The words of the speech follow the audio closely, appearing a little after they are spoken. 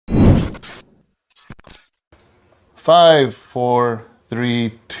5, 4,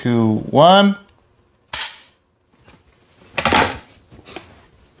 3, 2, 1.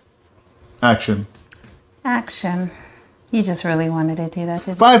 Action. Action. You just really wanted to do that, didn't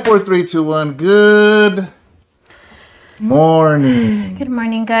you? 5, 4, 3, 2, 1. Good morning. Good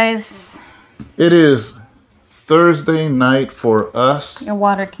morning, guys. It is Thursday night for us. Your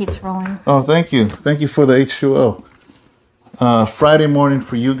water keeps rolling. Oh, thank you. Thank you for the H2O. Friday morning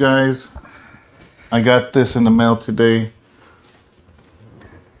for you guys. I got this in the mail today.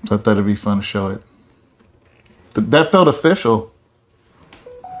 So I thought it'd be fun to show it. That felt official.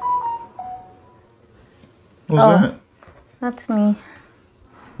 What was that? That's me.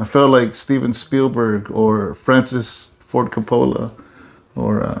 I felt like Steven Spielberg or Francis Ford Coppola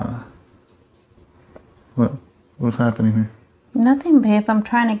or what's happening here? Nothing, babe. I'm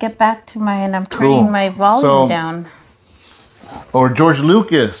trying to get back to I'm turning my volume down. Or George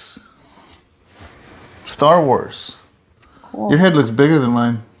Lucas. Star Wars. Cool. Your head looks bigger than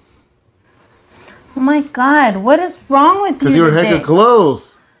mine. Oh my God, what is wrong with you? Because you were hecka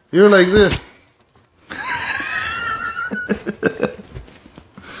close. You were like this.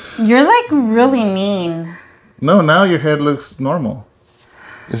 You're like really mean. No, now your head looks normal.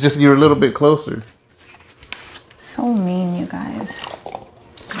 It's just you're a little bit closer. So mean, you guys.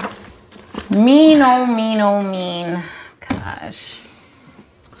 Mean, oh mean, oh mean. Gosh.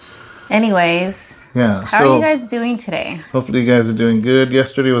 Anyways. Yeah. How are you guys doing today? Hopefully you guys are doing good.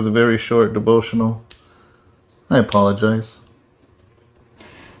 Yesterday was a very short devotional. I apologize.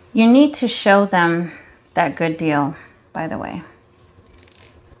 You need to show them that good deal, by the way.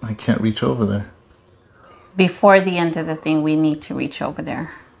 I can't reach over there. Before the end of the thing, we need to reach over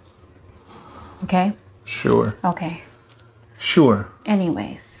there. Okay? Sure. Okay. Sure.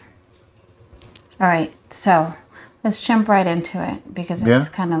 Anyways. All right. So let's jump right into it because it's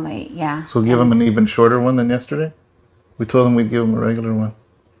kind of late. Yeah. So give them an even shorter one than yesterday? We told them we'd give them a regular one.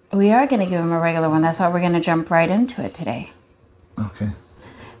 We are going to give them a regular one. That's why we're going to jump right into it today. Okay.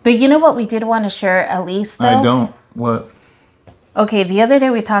 But you know what we did want to share at least, though? I don't. What? Okay, the other day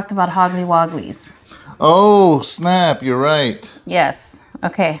we talked about Hoggly Wogglies. Oh, snap. You're right. Yes.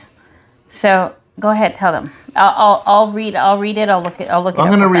 Okay. So go ahead, tell them. I'll read it. I'll look it up. I'm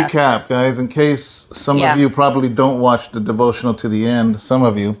going to recap, guys, in case some of you probably don't watch the devotional to the end. Some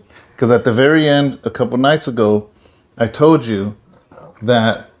of you. Because at the very end, a couple nights ago, I told you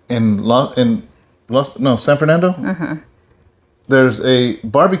that in San Fernando, there's a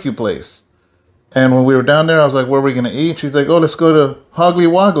barbecue place. And when we were down there, I was like, where are we going to eat? She's like, oh, let's go to Hoggly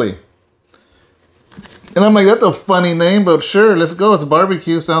Woggly. And I'm like, that's a funny name, but sure, let's go. It's a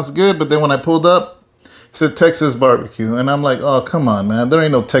barbecue. Sounds good. But then when I pulled up, it said Texas barbecue. And I'm like, oh, come on, man. There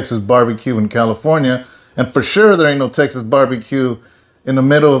ain't no Texas barbecue in California. And for sure, there ain't no Texas barbecue in the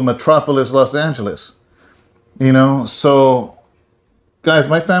middle of metropolis Los Angeles. You know, so guys,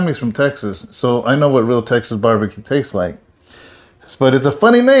 my family's from Texas. So I know what real Texas barbecue tastes like. But it's a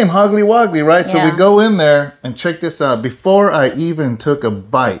funny name, Hoggly Woggly, right? Yeah. So we go in there and check this out. Before I even took a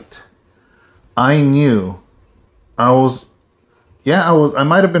bite, I knew I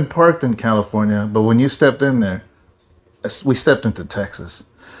might have been parked in California, but when you stepped in there, we stepped into Texas.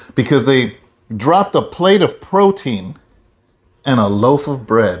 Because they dropped a plate of protein and a loaf of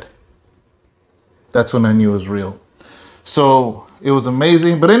bread. That's when I knew it was real. So it was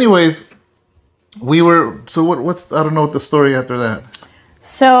amazing. But anyways, what's I don't know what the story after that.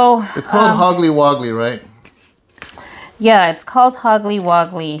 So it's called Hoggly Woggly, right? Yeah, it's called Hoggly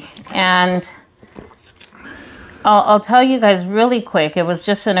Woggly, and I'll tell you guys really quick. It was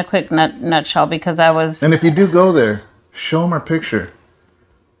just in a quick nutshell because I was. And if you do go there, show them our picture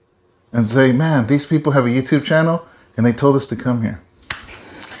and say, "Man, these people have a YouTube channel, and they told us to come here."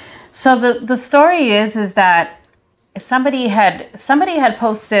 So the story is that. Somebody had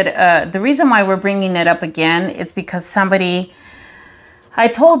posted, the reason why we're bringing it up again is because I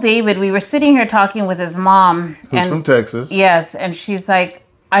told David, we were sitting here talking with his mom. Who's from Texas. Yes. And she's like,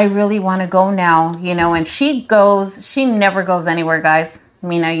 I really want to go now, you know, and she never goes anywhere, guys.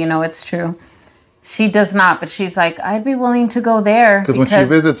 Mina, you know, it's true. She does not, but she's like, I'd be willing to go there. Because when she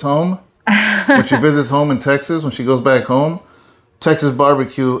visits home in Texas, when she goes back home, Texas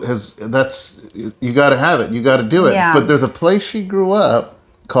barbecue you got to have it. You got to do it. Yeah. But there's a place she grew up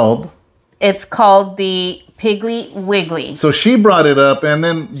called. It's called the Piggly Wiggly. So she brought it up, and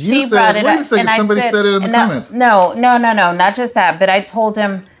then you said, wait a second, somebody said it in the comments. No, not just that. But I told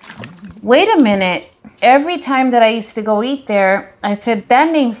him, wait a minute. Every time that I used to go eat there, I said,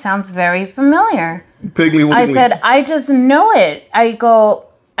 that name sounds very familiar. Piggly Wiggly. I said, I just know it. I go,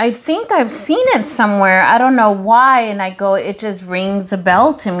 I think I've seen it somewhere. I don't know why. And I go, it just rings a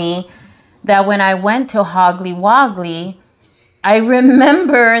bell to me. that when I went to Hoggly Woggly, I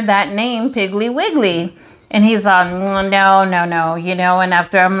remember that name, Piggly Wiggly. And he's on, no, you know, and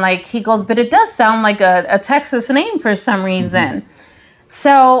after I'm like, he goes, but it does sound like a Texas name for some reason.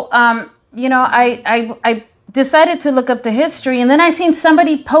 So, you know, I decided to look up the history, and then I seen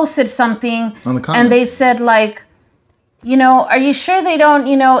somebody posted something and they said like, you know, are you sure they don't,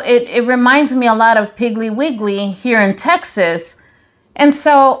 you know, it reminds me a lot of Piggly Wiggly here in Texas. And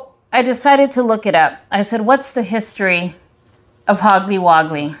so I decided to look it up. I said, what's the history of Hoggly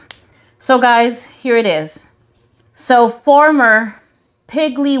Woggly? So guys, here it is. So former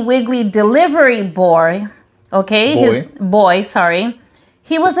Piggly Wiggly delivery boy, okay,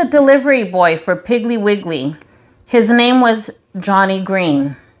 he was a delivery boy for Piggly Wiggly. His name was Johnny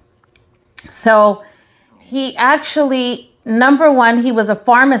Green. So he actually, number one, he was a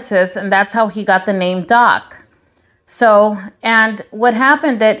pharmacist, and that's how he got the name Doc. So, and what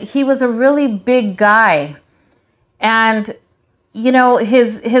happened that he was a really big guy, and you know,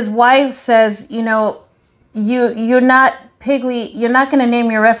 his wife says, you know, you're not Piggly, you're not going to name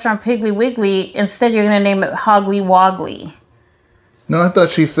your restaurant Piggly Wiggly. Instead, you're going to name it Hoggly Woggly. No, I thought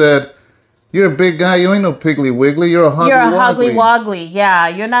she said, you're a big guy. You ain't no Piggly Wiggly. You're a Hoggly Woggly. You're a Hoggly Woggly. Yeah,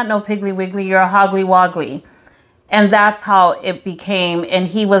 you're not no Piggly Wiggly. You're a Hoggly Woggly. And that's how it became. And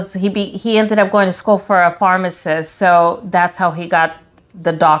he ended up going to school for a pharmacist. So that's how he got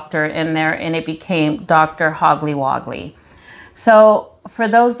the doctor in there, and it became Dr. Hoggly Woggly. So for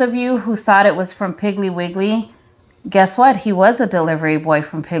those of you who thought it was from Piggly Wiggly, guess what? He was a delivery boy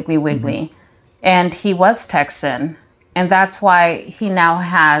from Piggly Wiggly, and he was Texan. And that's why he now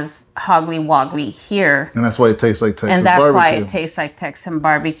has Hoggly Woggly here. And that's why it tastes like Texan barbecue. And that's why it tastes like Texan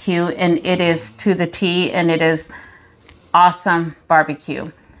barbecue. And it is to the T, and it is awesome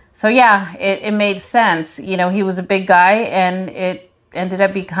barbecue. So yeah, it made sense. You know, he was a big guy, and it ended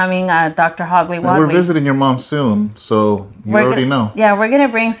up becoming Dr. Hoggly Woggly. We're visiting your mom soon, so you already know. Yeah, we're going to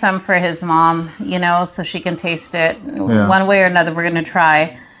bring some for his mom, you know, so she can taste it. Yeah. One way or another, we're going to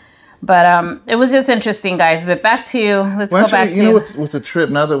try. But it was just interesting, guys. But back to, let's go back to... You know what's a trip,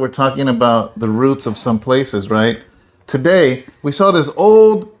 now that we're talking about the roots of some places, right? Today, we saw this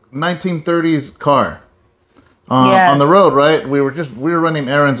old 1930s car on the road, right? We were running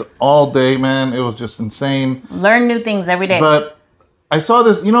errands all day, man. It was just insane. Learn new things every day. But I saw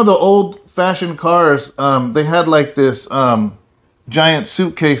this, you know, the old-fashioned cars, they had like this giant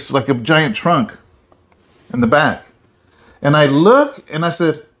suitcase, like a giant trunk in the back. And I look and I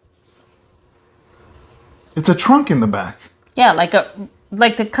said, it's a trunk in the back. Yeah, like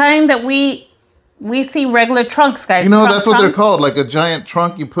the kind that we see regular trunks, guys. You know, that's what they're called, like a giant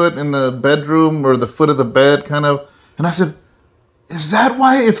trunk you put in the bedroom or the foot of the bed, kind of. And I said, is that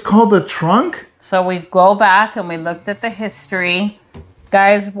why it's called a trunk? So we go back and we looked at the history.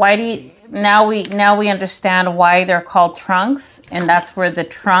 Guys, now we understand why they're called trunks, and that's where the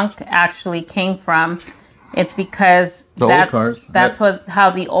trunk actually came from. It's because that's how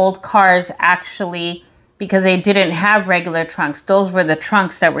the old cars actually, because they didn't have regular trunks. Those were the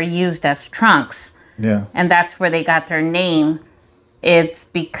trunks that were used as trunks. Yeah. And that's where they got their name. It's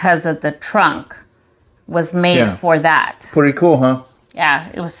because of the trunk was made for that. Pretty cool, huh?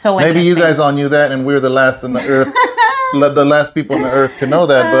 Yeah, it was so interesting. Maybe you guys all knew that, and we're the last on the earth, the last people on the earth to know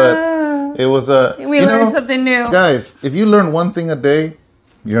that. But it was we learned something new, guys. If you learn one thing a day,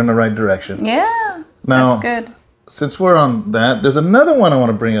 you're in the right direction. Yeah, now, that's good. Since we're on that, there's another one I want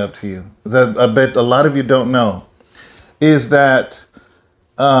to bring up to you that I bet a lot of you don't know. Is that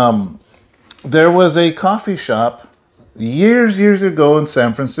there was a coffee shop years ago in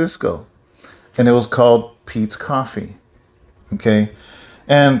San Francisco, and it was called Pete's Coffee. Okay,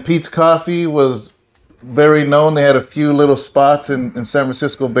 and Pete's Coffee was very known. They had a few little spots in San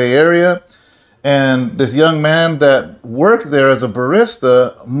Francisco Bay Area, and this young man that worked there as a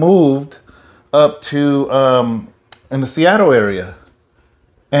barista moved up to in the Seattle area,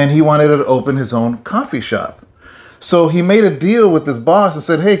 and he wanted to open his own coffee shop. So he made a deal with his boss and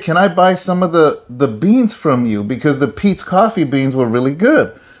said, hey, can I buy some of the beans from you? Because the Pete's Coffee beans were really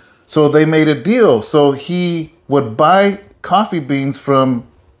good. So they made a deal. So he would buy coffee beans from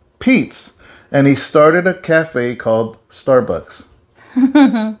Pete's, and he started a cafe called Starbucks.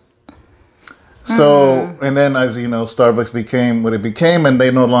 So, and then, as you know, Starbucks became what it became, and they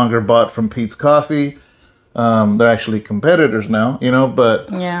no longer bought from Pete's Coffee. They're actually competitors now, you know, but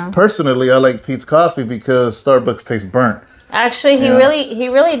personally, I like Pete's Coffee because Starbucks tastes burnt. Actually, he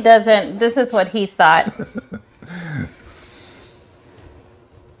really doesn't. This is what he thought.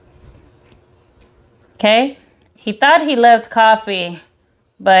 Okay? He thought he loved coffee,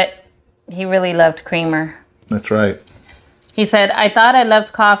 but he really loved creamer. That's right. He said, I thought I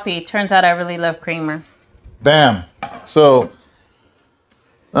loved coffee. Turns out I really love creamer. Bam. So,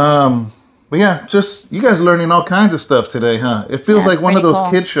 but yeah, just you guys learning all kinds of stuff today, huh? It feels like one of those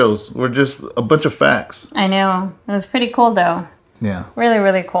kid shows where just a bunch of facts. I know. It was pretty cool though. Yeah. Really,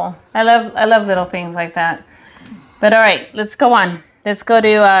 really cool. I love little things like that. But all right, let's go on. Let's go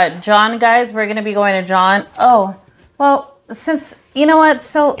to John, guys. We're going to be going to John. Oh, well, since, you know what?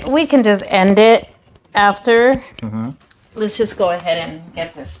 So we can just end it after. Mm-hmm. Let's just go ahead and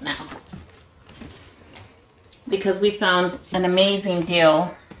get this now. Because we found an amazing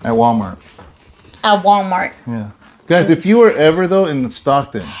deal. At Walmart. At Walmart. Yeah. Guys, if you were ever, though, in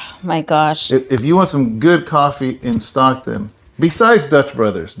Stockton. Oh, my gosh. If you want some good coffee in Stockton, besides Dutch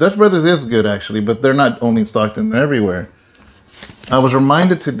Brothers. Dutch Brothers is good, actually, but they're not only in Stockton. They're everywhere. I was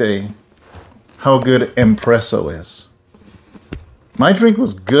reminded today how good Espresso is. My drink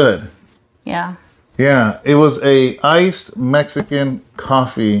was good. Yeah. Yeah, it was a iced Mexican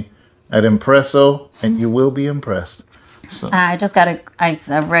coffee at Espresso, and you will be impressed. So. I just got a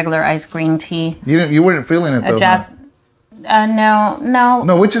regular iced green tea. You weren't feeling it though. No.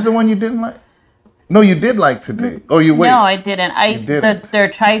 No, which is the one you didn't like? No, you did like today. Oh, you wait. No, I didn't. Their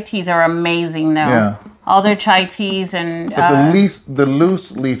chai teas are amazing though. Yeah. All their chai teas and. But the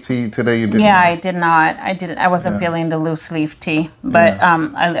loose leaf tea today you didn't. Yeah, like. I did not. I didn't. I wasn't feeling the loose leaf tea, but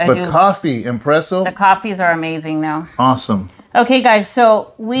I but do. Coffee, Espresso. The coffees are amazing though. Awesome. Okay, guys.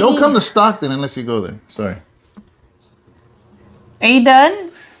 So we don't come to Stockton unless you go there. Sorry. Are you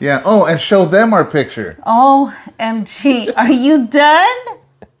done? Yeah. Oh, and show them our picture. OMG. Are you done?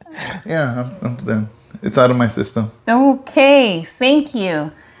 Yeah, I'm done. It's out of my system. Okay. Thank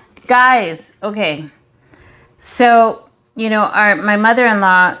you. Guys, okay. So, you know, my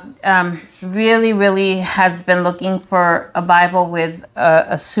mother-in-law really, really has been looking for a Bible with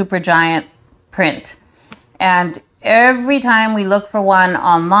a super giant print. And every time we look for one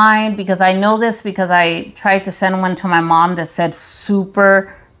online, because I know this because I tried to send one to my mom that said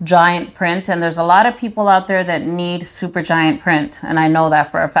super giant print. And there's a lot of people out there that need super giant print. And I know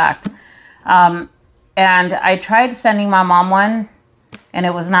that for a fact. And I tried sending my mom one. And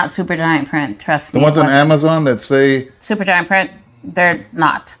it was not super giant print, trust me. The ones on Amazon that say... super giant print, they're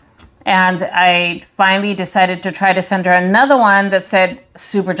not. And I finally decided to try to send her another one that said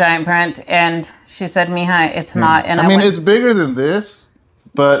super giant print. And she said, Mija, it's not. And I mean, it's bigger than this,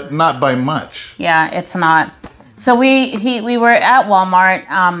 but not by much. Yeah, it's not. So we were at Walmart.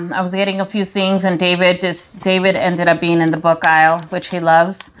 I was getting a few things, and David ended up being in the book aisle, which he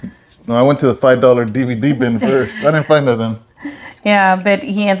loves. No, I went to the $5 DVD bin first. I didn't find nothing. Yeah, but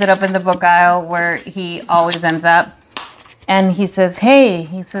he ended up in the book aisle where he always ends up. And he says, hey,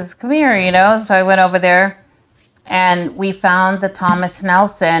 come here, you know. So I went over there and we found the Thomas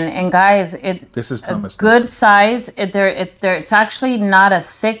Nelson. And guys, this is Thomas good Nelson. Size. It's actually not a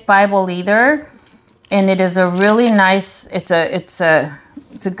thick Bible either. And it is a really nice, it's a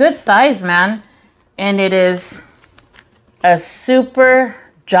good size, man. And it is a super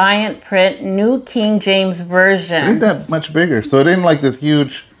giant print, New King James Version. It ain't that much bigger, so it ain't like this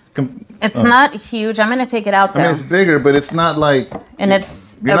huge. It's not huge. I'm gonna take it out there. I mean, it's bigger, but it's not like. And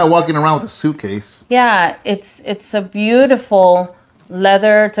it's. You're not walking around with a suitcase. Yeah, it's a beautiful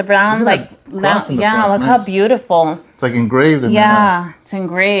leather. It's a brown like. Yeah, look how beautiful. It's like engraved in Yeah, it's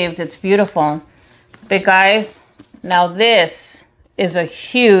engraved. It's beautiful. But guys, now this is a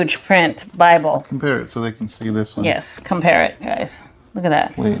huge print Bible. Compare it so they can see this one. Yes, compare it, guys. Look at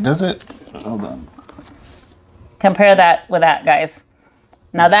that. Wait, does it? Hold on. Compare that with that, guys.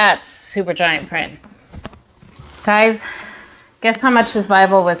 Now that's super giant print. Guys, guess how much this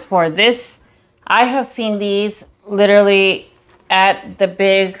Bible was for? This, I have seen these literally at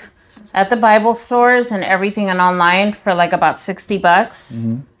the Bible stores and everything and online for like about $60.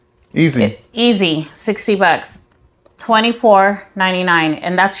 Mm-hmm. Easy. Easy, $60. $24.99.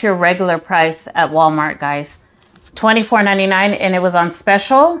 And that's your regular price at Walmart, guys. $24.99, and it was on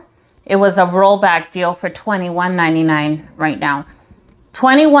special. It was a rollback deal for $21.99 right now.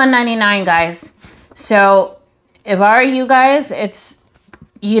 $21.99, guys. So if I were you guys, it's,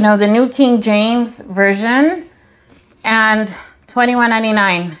 you know, the New King James Version and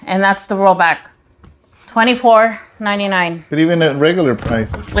 $21.99, and that's the rollback. $24.99. But even at regular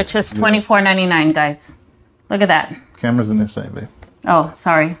prices. Which is $24.99, guys. Look at that. Camera's on this side, babe. Oh,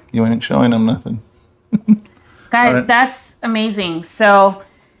 sorry. You ain't showing them nothing. Guys, right. That's amazing. So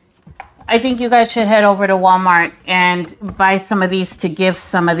I think you guys should head over to Walmart and buy some of these to give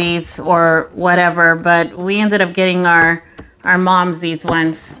some of these or whatever. But we ended up getting our moms these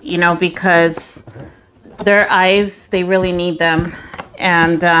ones, you know, because their eyes, they really need them.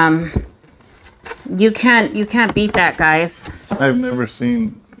 And You can't beat that, guys. I've never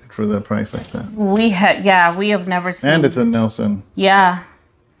seen it for that price like that. We have never seen. And it's a Nelson. Yeah.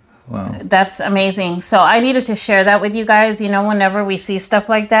 Wow. That's amazing. So I needed to share that with you guys. You know, whenever we see stuff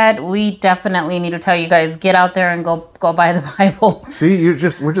like that, we definitely need to tell you guys, get out there and go buy the Bible. See,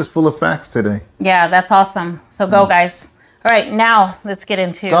 we're just full of facts today. Yeah, that's awesome. So go, guys. All right, now let's get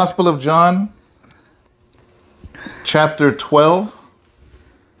into Gospel of John, chapter 12,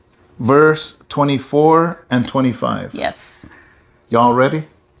 verse 24 and 25. Yes. Y'all ready?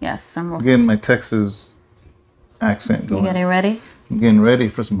 Yes. I'm getting my Texas accent going. You getting ready? I'm getting ready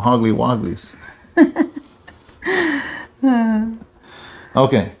for some hoggly wogglies.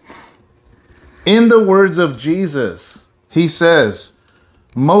 Okay. In the words of Jesus, he says,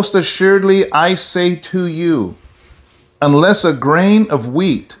 "Most assuredly I say to you, unless a grain of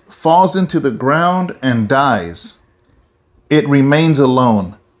wheat falls into the ground and dies, it remains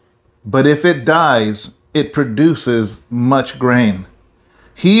alone. But if it dies, it produces much grain.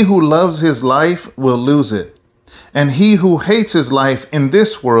 He who loves his life will lose it, and he who hates his life in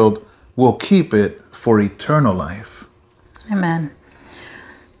this world will keep it for eternal life." Amen.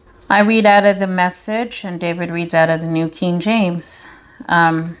 I read out of the Message, and David reads out of the New King James.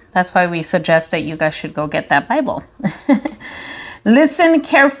 That's why we suggest that you guys should go get that Bible. Listen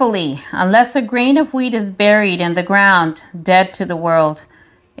carefully. Unless a grain of wheat is buried in the ground, dead to the world,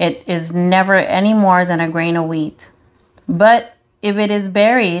 it is never any more than a grain of wheat. But if it is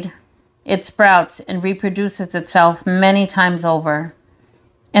buried, it sprouts and reproduces itself many times over.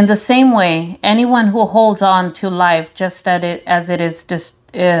 In the same way, anyone who holds on to life just as it is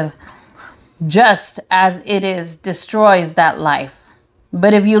destroys that life.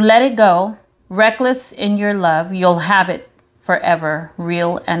 But if you let it go, reckless in your love, you'll have it forever,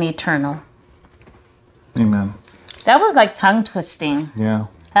 real and eternal. Amen. That was like tongue twisting. Yeah.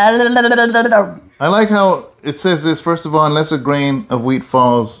 I like how it says this. First of all, unless a grain of wheat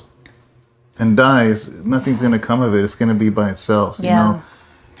falls and dies, nothing's going to come of it. It's going to be by itself. You know?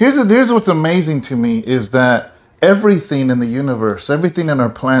 Here's what's amazing to me is that everything in the universe, everything in our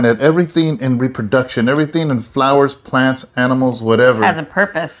planet, everything in reproduction, everything in flowers, plants, animals, whatever, has a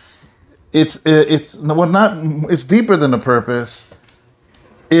purpose. It's deeper than a purpose.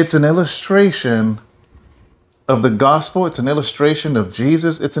 It's an illustration of the gospel. It's an illustration of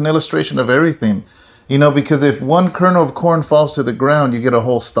Jesus. It's an illustration of everything. You know, because if one kernel of corn falls to the ground, you get a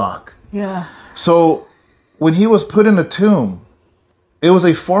whole stalk. Yeah. So when he was put in a tomb, it was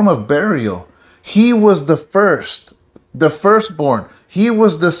a form of burial. He was the firstborn. He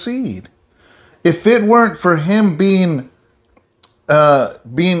was the seed. If it weren't for him being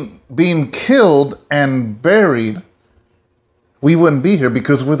killed and buried, we wouldn't be here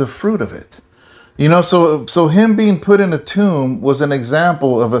because we're the fruit of it. You know, so him being put in a tomb was an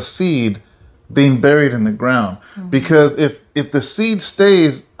example of a seed being buried in the ground. Mm-hmm. Because if the seed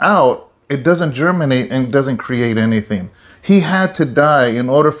stays out, it doesn't germinate and doesn't create anything. He had to die in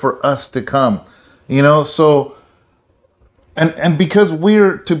order for us to come. You know, so and because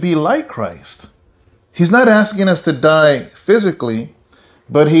we're to be like Christ, he's not asking us to die physically,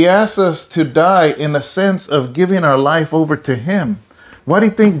 but he asks us to die in the sense of giving our life over to him. Why do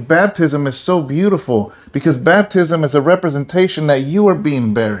you think baptism is so beautiful? Because baptism is a representation that you are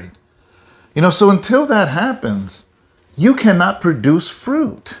being buried. You know, so until that happens, you cannot produce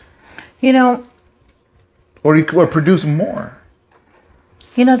fruit. You know, or produce more.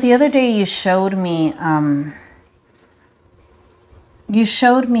 You know, the other day you showed me a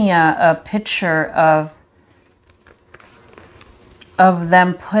picture of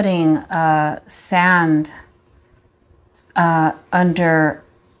them putting sand under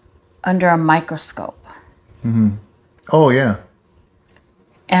a microscope. Mm-hmm. Oh yeah.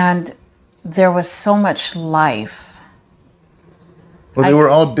 And there was so much life. Well, they were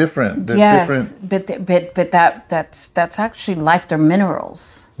all different. They're yes, different. but that's actually life. They're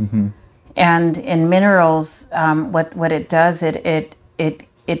minerals. Mm-hmm. And in minerals, what it does, it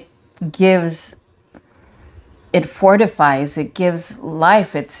gives, it fortifies, it gives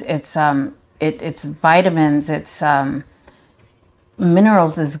life. It's vitamins. It's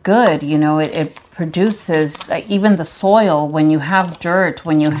minerals is good. You know, it produces, like, even the soil. When you have dirt,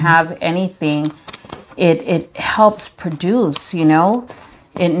 when you have anything, it helps produce. You know,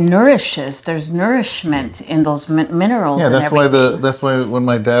 it nourishes. There's nourishment in those minerals. Yeah, that's why when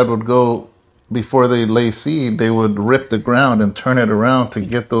my dad would go, before they lay seed, they would rip the ground and turn it around to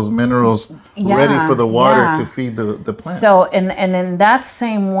get those minerals ready for the water to feed the plants. So, and in that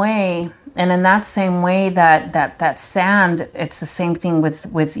same way, that sand, it's the same thing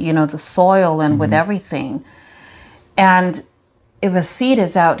with you know, the soil and with everything. And if a seed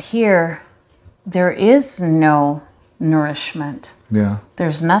is out here, there is no nourishment. Yeah.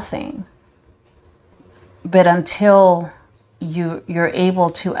 There's nothing. But until you're able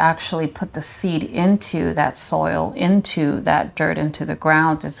to actually put the seed into that soil, into that dirt, into the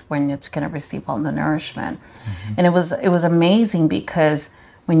ground, is when it's going to receive all the nourishment. Mm-hmm. And it was amazing, because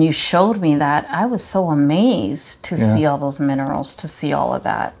when you showed me that, I was so amazed to see all those minerals, to see all of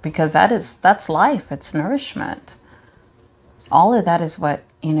that, because that's life. It's nourishment. All of that is what,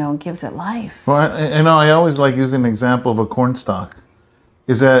 gives it life. Well, I always like using an example of a corn stalk.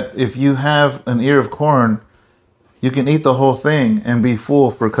 Is that if you have an ear of corn, you can eat the whole thing and be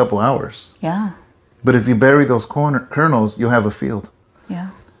full for a couple hours. Yeah. But if you bury those kernels, you'll have a field. Yeah.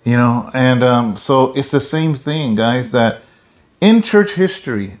 And so it's the same thing, guys, that in church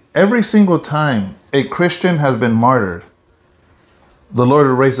history, every single time a Christian has been martyred, the Lord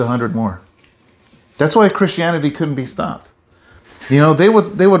will raise 100 more. That's why Christianity couldn't be stopped. They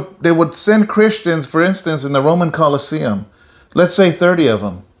would send Christians, for instance, in the Roman Colosseum, let's say 30 of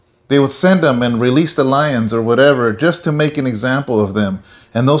them. They would send them and release the lions or whatever, just to make an example of them.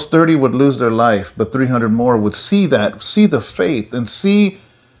 And those 30 would lose their life, but 300 more would see the faith and see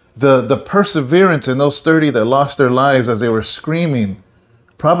the perseverance in those 30 that lost their lives as they were screaming,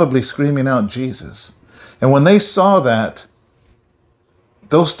 probably screaming out Jesus. And when they saw that,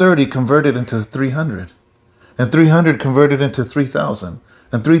 those 30 converted into 300. And 300 converted into 3,000.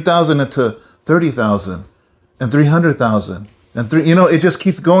 And 3,000 into 30,000. And 300,000. And it just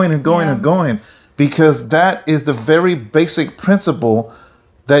keeps going and going and going, because that is the very basic principle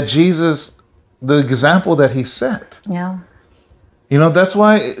that Jesus, the example that he set. Yeah. That's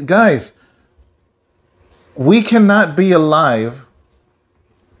why, guys, we cannot be alive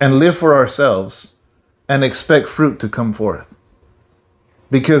and live for ourselves and expect fruit to come forth.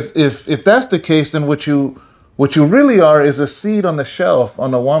 Because if that's the case, then what you really are is a seed on the shelf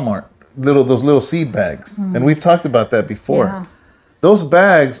on the Walmart. Those little seed bags. And we've talked about that before. Yeah. Those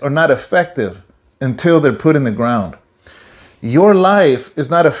bags are not effective until they're put in the ground. Your life is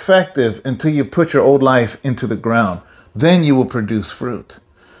not effective until you put your old life into the ground. Then you will produce fruit.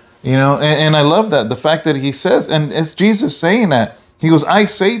 And I love that. The fact that he says, and it's Jesus saying that, he goes, I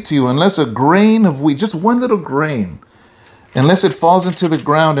say to you, unless a grain of wheat, just one little grain, unless it falls into the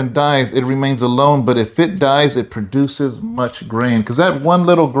ground and dies, it remains alone. But if it dies, it produces much grain. Because that one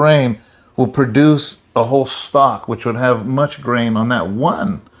little grain will produce a whole stalk, which would have much grain on that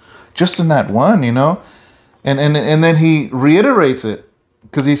one. Just in that one, And then he reiterates it.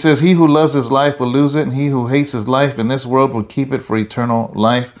 Because he says, he who loves his life will lose it. And he who hates his life in this world will keep it for eternal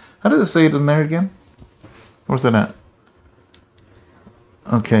life. How does it say it in there again? Where's that at?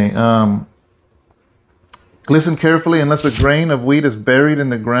 Okay. Listen carefully. Unless a grain of wheat is buried in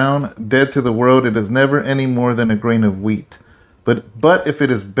the ground, dead to the world, it is never any more than a grain of wheat. But if it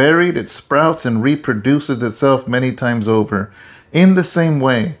is buried, it sprouts and reproduces itself many times over. In the same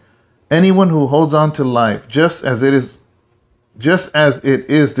way, anyone who holds on to life, just as it is,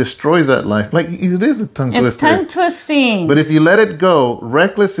 destroys that life. Like, it is a tongue twister. It's tongue twisting. But if you let it go,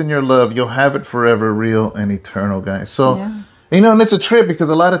 reckless in your love, you'll have it forever, real and eternal, guys. So, and it's a trip, because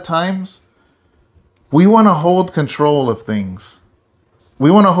a lot of times we want to hold control of things.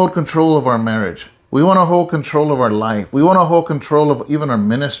 We want to hold control of our marriage. We want to hold control of our life. We want to hold control of even our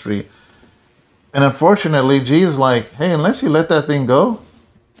ministry. And unfortunately, Jesus is like, hey, unless you let that thing go,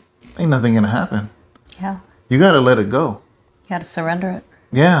 ain't nothing going to happen. Yeah. You got to let it go. You got to surrender it.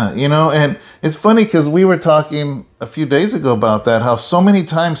 Yeah, and it's funny, because we were talking a few days ago about that, how so many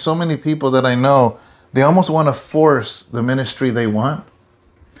times, so many people that I know, they almost want to force the ministry they want.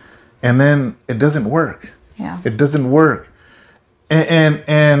 And then it doesn't work. Yeah. It doesn't work.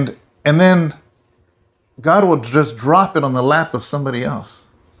 And then God will just drop it on the lap of somebody else.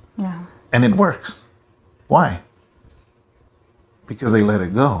 Yeah. And it works. Why? Because they let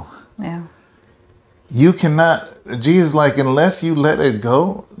it go. Yeah. You cannot, Jesus, like, unless you let it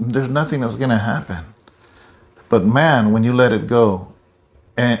go, there's nothing that's going to happen. But man, when you let it go,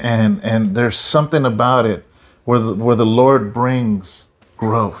 and there's something about it where the Lord brings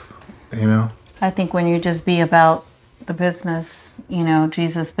growth, I think when you just be about the business,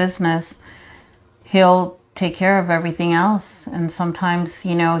 Jesus' business, he'll take care of everything else. And sometimes,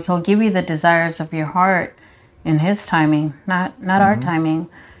 he'll give you the desires of your heart in his timing, not our timing.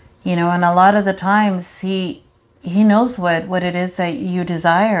 And a lot of the times he knows what it is that you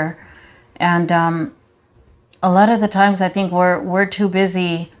desire. And a lot of the times I think we're too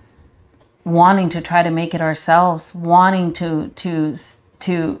busy wanting to try to make it ourselves, wanting to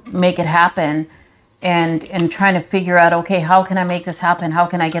make it happen, and trying to figure out, okay, how can I make this happen? How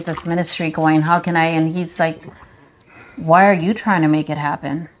can I get this ministry going? How can I? And he's like, why are you trying to make it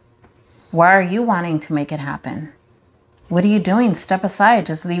happen? Why are you wanting to make it happen? What are you doing? Step aside.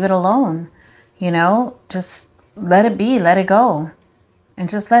 Just leave it alone. Just let it be. Let it go. And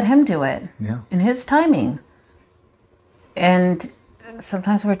just let him do it. Yeah. In his timing. And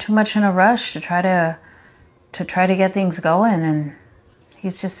sometimes we're too much in a rush to try to get things going. And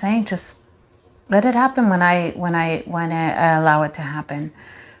he's just saying, just let it happen when I allow it to happen.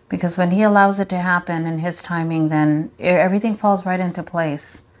 Because when he allows it to happen in his timing, then everything falls right into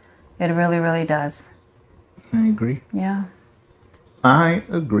place. It really, really does. I agree. Yeah. I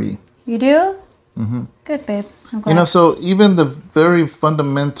agree. You do? Mm-hmm. Good, babe. I'm glad. So even the very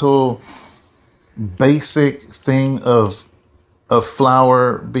fundamental, basic thing of a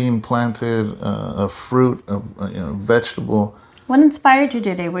flower being planted, a fruit, a vegetable. What inspired you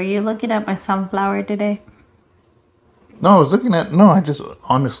today? Were you looking at my sunflower today? No, I was looking at. No, I just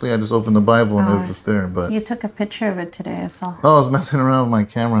opened the Bible and it was just there. But you took a picture of it today. I saw. Oh, I was messing around with my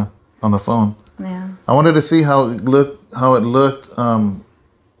camera on the phone. Yeah. I wanted to see how it looked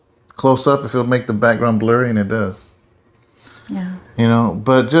close up, if it would make the background blurry, and it does. Yeah.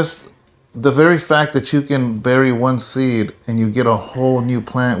 But just the very fact that you can bury one seed and you get a whole new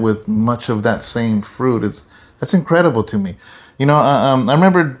plant with much of that same fruit, that's incredible to me. I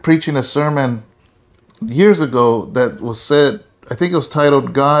remember preaching a sermon years ago that was said, I think it was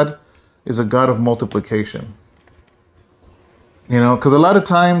titled, God is a God of multiplication. Because a lot of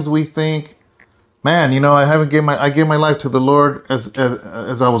times we think, man, I gave my life to the Lord as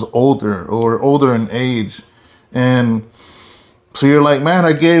I was older in age. And so you're like, man,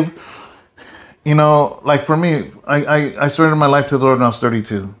 I gave, like for me, I surrendered my life to the Lord when I was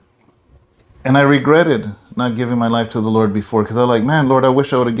 32. And I regretted not giving my life to the Lord before, because I was like, man, Lord, I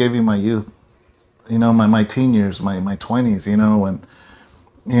wish I would have gave you my youth, my teen years, my 20s,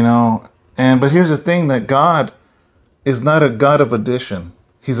 but here's the thing, that God is not a God of addition.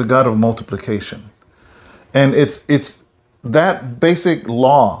 He's a God of multiplication. And it's that basic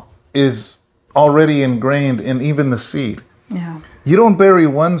law is already ingrained in even the seed. Yeah. You don't bury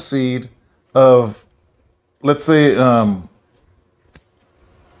one seed of, let's say, an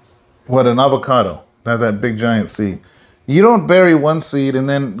avocado has that big giant seed. You don't bury one seed and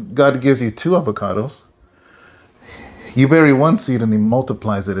then God gives you 2 avocados. You bury one seed and he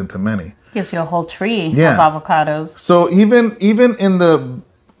multiplies it into many. Gives you a whole tree of avocados. So even in the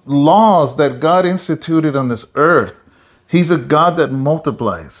laws that God instituted on this earth, he's a God that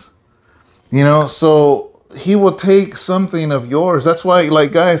multiplies. So he will take something of yours. That's why,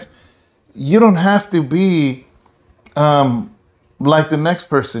 guys, you don't have to be like the next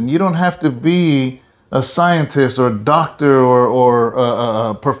person. You don't have to be a scientist or a doctor or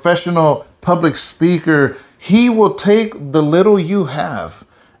a professional public speaker. He will take the little you have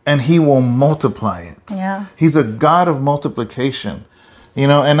and he will multiply it. Yeah. He's a God of multiplication.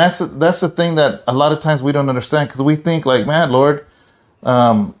 And that's the thing that a lot of times we don't understand, because we think like, man, Lord,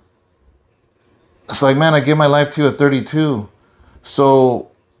 it's like, man, I gave my life to you at 32. So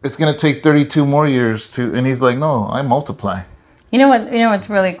it's going to take 32 more years and he's like, no, I multiply. You know what's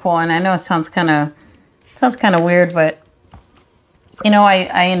really cool, and I know it sounds kind of weird, but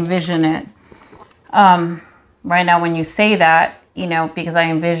I envision it right now when you say that, because I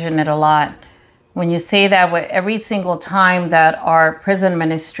envision it a lot. When you say that, every single time that our prison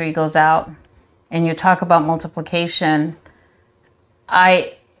ministry goes out and you talk about multiplication,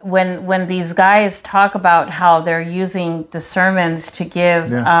 when these guys talk about how they're using the sermons to give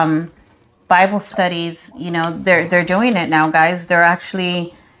Bible studies, they're doing it now, guys. They're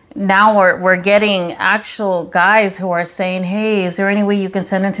actually, now we're getting actual guys who are saying, hey, is there any way you can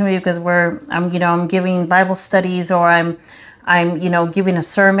send it to me, because I'm giving Bible studies, or I'm giving a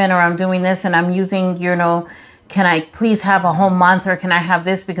sermon, or I'm doing this and I'm using, can I please have a whole month, or can I have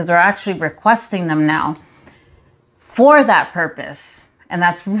this, because they're actually requesting them now for that purpose. And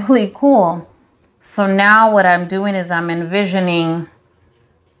that's really cool. So now what I'm doing is I'm envisioning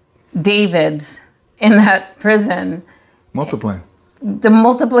David in that prison. Multiplying. The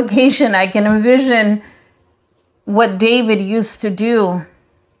multiplication, I can envision what David used to do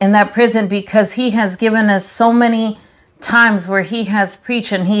in that prison, because he has given us so many times where he has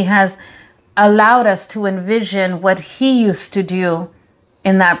preached and he has allowed us to envision what he used to do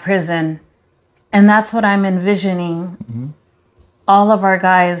in that prison. And that's what I'm envisioning. Mm-hmm. All of our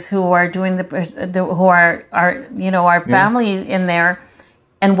guys who are doing who are our family in there,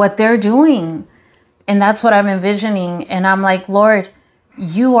 and what they're doing. And that's what I'm envisioning. And I'm like, Lord,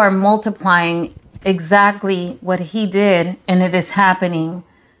 you are multiplying exactly what he did, and it is happening.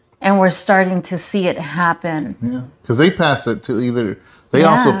 And we're starting to see it happen. Yeah, because they pass it to either, they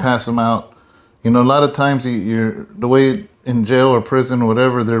also pass them out. A lot of times the way in jail or prison or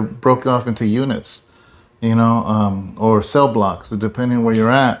whatever, they're broke off into units, or cell blocks, depending on where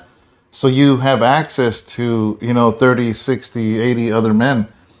you're at. So you have access to, 30, 60, 80 other men,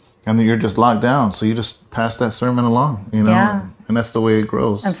 and then you're just locked down. So you just pass that sermon along, Yeah. and that's the way it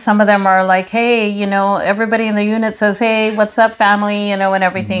grows. And some of them are like, hey, everybody in the unit says, hey, what's up, family, and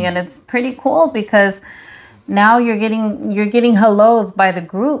everything. And it's pretty cool because now you're getting hellos by the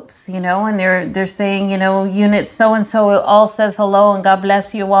groups, and they're saying, unit so-and-so all says hello and God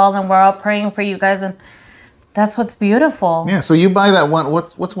bless you all. And we're all praying for you guys. And that's what's beautiful. Yeah. So you buy that one.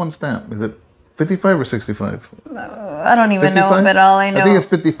 What's one stamp? Is it 55 or 65? I don't even 55? know, but all I know. I think it's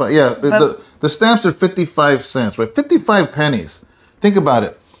 55. Yeah. The stamps are 55 cents, right? 55 pennies. Think about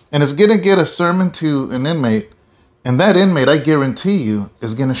it. And it's going to get a sermon to an inmate. And that inmate, I guarantee you,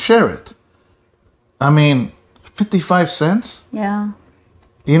 is going to share it. I mean, 55 cents? Yeah.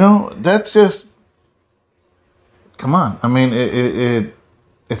 That's just, come on. I mean,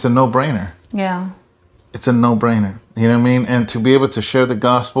 it's a no-brainer. Yeah. It's a no-brainer. You know what I mean? And to be able to share the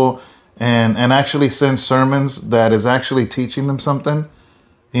gospel and actually send sermons that is actually teaching them something,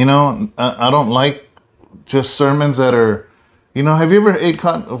 I don't like just sermons that are, have you ever ate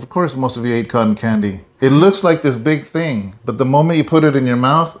cotton? Of course, most of you ate cotton candy. It looks like this big thing, but the moment you put it in your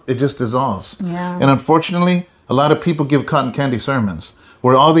mouth, it just dissolves. Yeah. And unfortunately, a lot of people give cotton candy sermons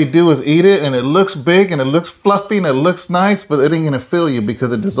where all they do is eat it and it looks big and it looks fluffy and it looks nice, but it ain't going to fill you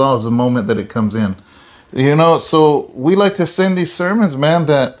because it dissolves the moment that it comes in. So we like to send these sermons, man,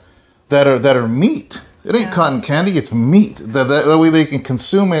 that are meat. It ain't cotton candy, it's meat. That way they can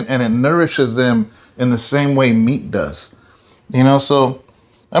consume it and it nourishes them in the same way meat does. So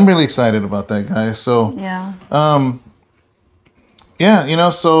I'm really excited about that, guys. So Yeah.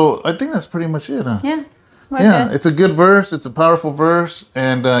 So I think that's pretty much it, huh? Yeah. Yeah, it's a good verse. It's a powerful verse.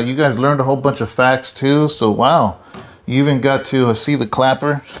 And you guys learned a whole bunch of facts too. So, wow. You even got to see the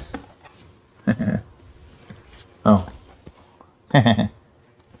clapper. Oh. And,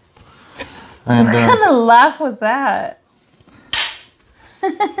 What kind of laugh was that?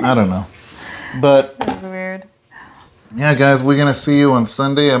 I don't know. But That's weird. yeah, guys, we're going to see you on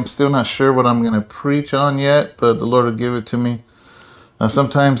Sunday. I'm still not sure what I'm going to preach on yet, but the Lord will give it to me.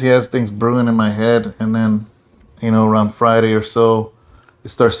 Sometimes he has things brewing in my head, and then, around Friday or so, it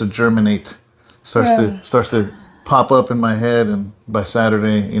starts to germinate, starts to pop up in my head, and by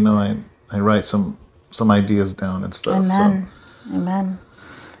Saturday, I write some ideas down and stuff. Amen. So. Amen.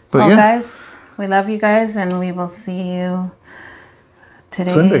 But well, yeah, guys, we love you guys, and we will see you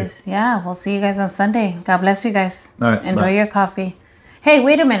Sunday. We'll see you guys on Sunday. God bless you guys. All right, Enjoy bye. your coffee. Hey,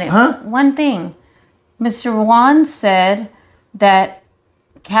 wait a minute. Huh? One thing. Mr. Juan said that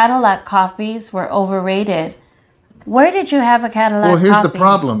Cadillac coffees were overrated. Where did you have a Cadillac coffee? Well, here's the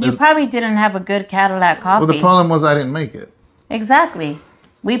problem. You probably didn't have a good Cadillac coffee. Well, the problem was I didn't make it. Exactly.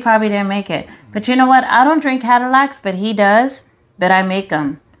 We probably didn't make it. But you know what? I don't drink Cadillacs, but he does. But I make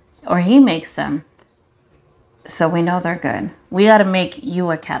them. Or he makes them. So we know they're good. We got to make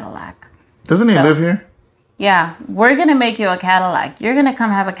you a Cadillac. Doesn't he live here? Yeah. We're going to make you a Cadillac. You're going to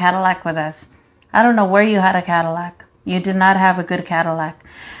come have a Cadillac with us. I don't know where you had a Cadillac. You did not have a good Cadillac.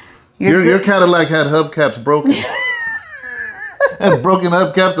 Your Cadillac had hubcaps broken. Had broken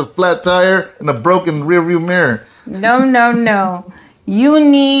hubcaps, a flat tire, and a broken rearview mirror. No. You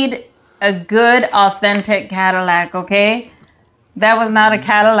need a good, authentic Cadillac, okay? That was not a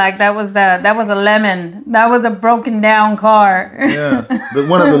Cadillac. That was a lemon. That was a broken down car. Yeah.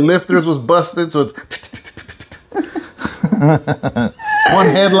 One of the lifters was busted, so it's... One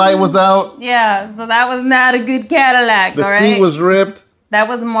headlight was out. Yeah, so that was not a good Cadillac, The all right? seat was ripped. That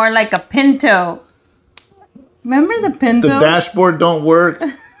was more like a Pinto. Remember the Pinto? The dashboard don't work.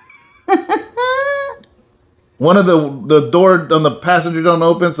 One of the door on the passenger don't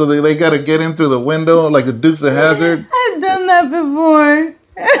open, so they got to get in through the window like the Dukes of Hazzard. I've done that before.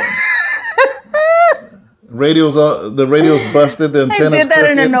 The radio's busted. The I antenna's did that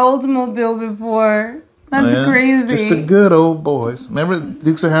crooked. in an Oldsmobile before. That's crazy. Just the good old boys. Remember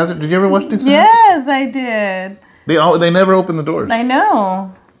Dukes of Hazzard? Did you ever watch Dukes of Hazzard? Yes, I did. They never opened the doors. I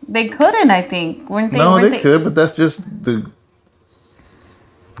know. They couldn't, I think. Weren't they? No, weren't they could, but that's just the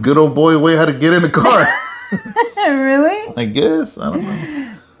good old boy way how to get in the car. Really? I guess. I don't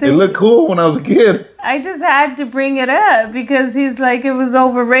know. It looked cool when I was a kid. I just had to bring it up because he's like, it was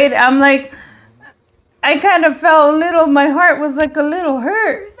overrated. I'm like, I kind of felt my heart was like a little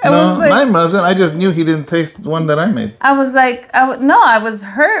hurt. Mine wasn't. I just knew he didn't taste one that I made. I was like, I was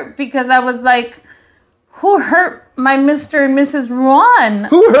hurt because I was like, who hurt my Mr. and Mrs. Ron?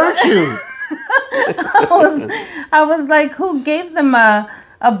 Who hurt you? I was like, who gave them a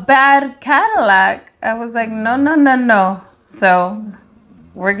bad Cadillac? I was like, no. So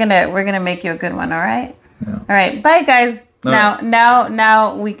we're gonna make you a good one. All right. Yeah. All right. Bye, guys. All right.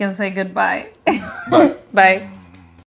 Now we can say goodbye. Bye. Bye.